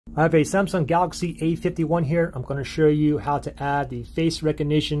I have a Samsung Galaxy A51 here. I'm going to show you how to add the face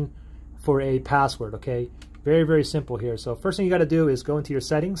recognition for a password, okay? Very, very simple here. So first thing you got to do is go into your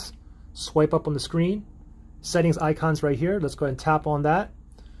settings, swipe up on the screen, settings icons right here. Let's go ahead and tap on that.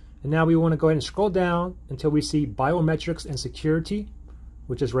 And now we want to go ahead and scroll down until we see biometrics and security,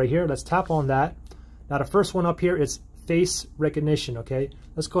 which is right here. Let's tap on that. Now the first one up here is face recognition, okay?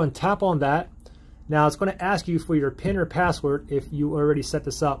 Let's go and tap on that. Now it's going to ask you for your PIN or password if you already set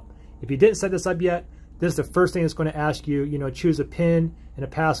this up. If you didn't set this up yet, this is the first thing it's going to ask you, choose a PIN and a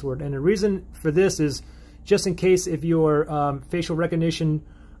password. And the reason for this is just in case if your facial recognition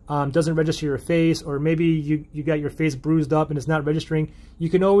doesn't register your face, or maybe you got your face bruised up and it's not registering, you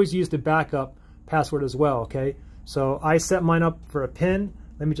can always use the backup password as well, okay? So I set mine up for a PIN.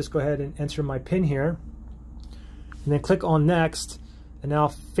 Let me just go ahead and enter my PIN here. And then click on next. And now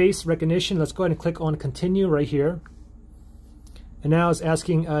face recognition, let's go ahead and click on continue right here. And now it's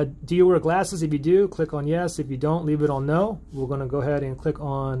asking, do you wear glasses? If you do, click on yes. If you don't, leave it on no. We're going to go ahead and click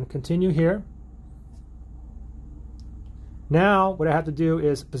on continue here. Now what I have to do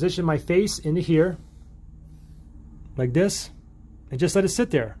is position my face into here, like this, and just let it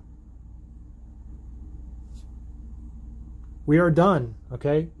sit there. We are done,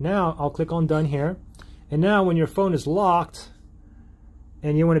 okay? Now I'll click on done here. And now when your phone is locked,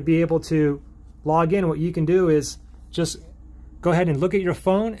 and you want to be able to log in, what you can do is just go ahead and look at your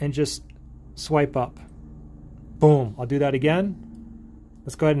phone and just swipe up. Boom. I'll do that again.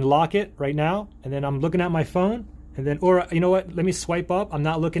 Let's go ahead and lock it right now. And then I'm looking at my phone. And then, or you know what? Let me swipe up. I'm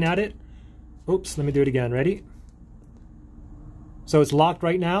not looking at it. Oops. Let me do it again. Ready? So it's locked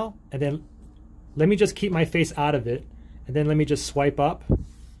right now. And then let me just keep my face out of it. And then let me just swipe up. And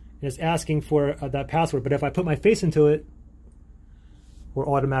it's asking for that password. But if I put my face into it, we're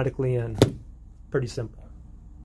automatically in. Pretty simple.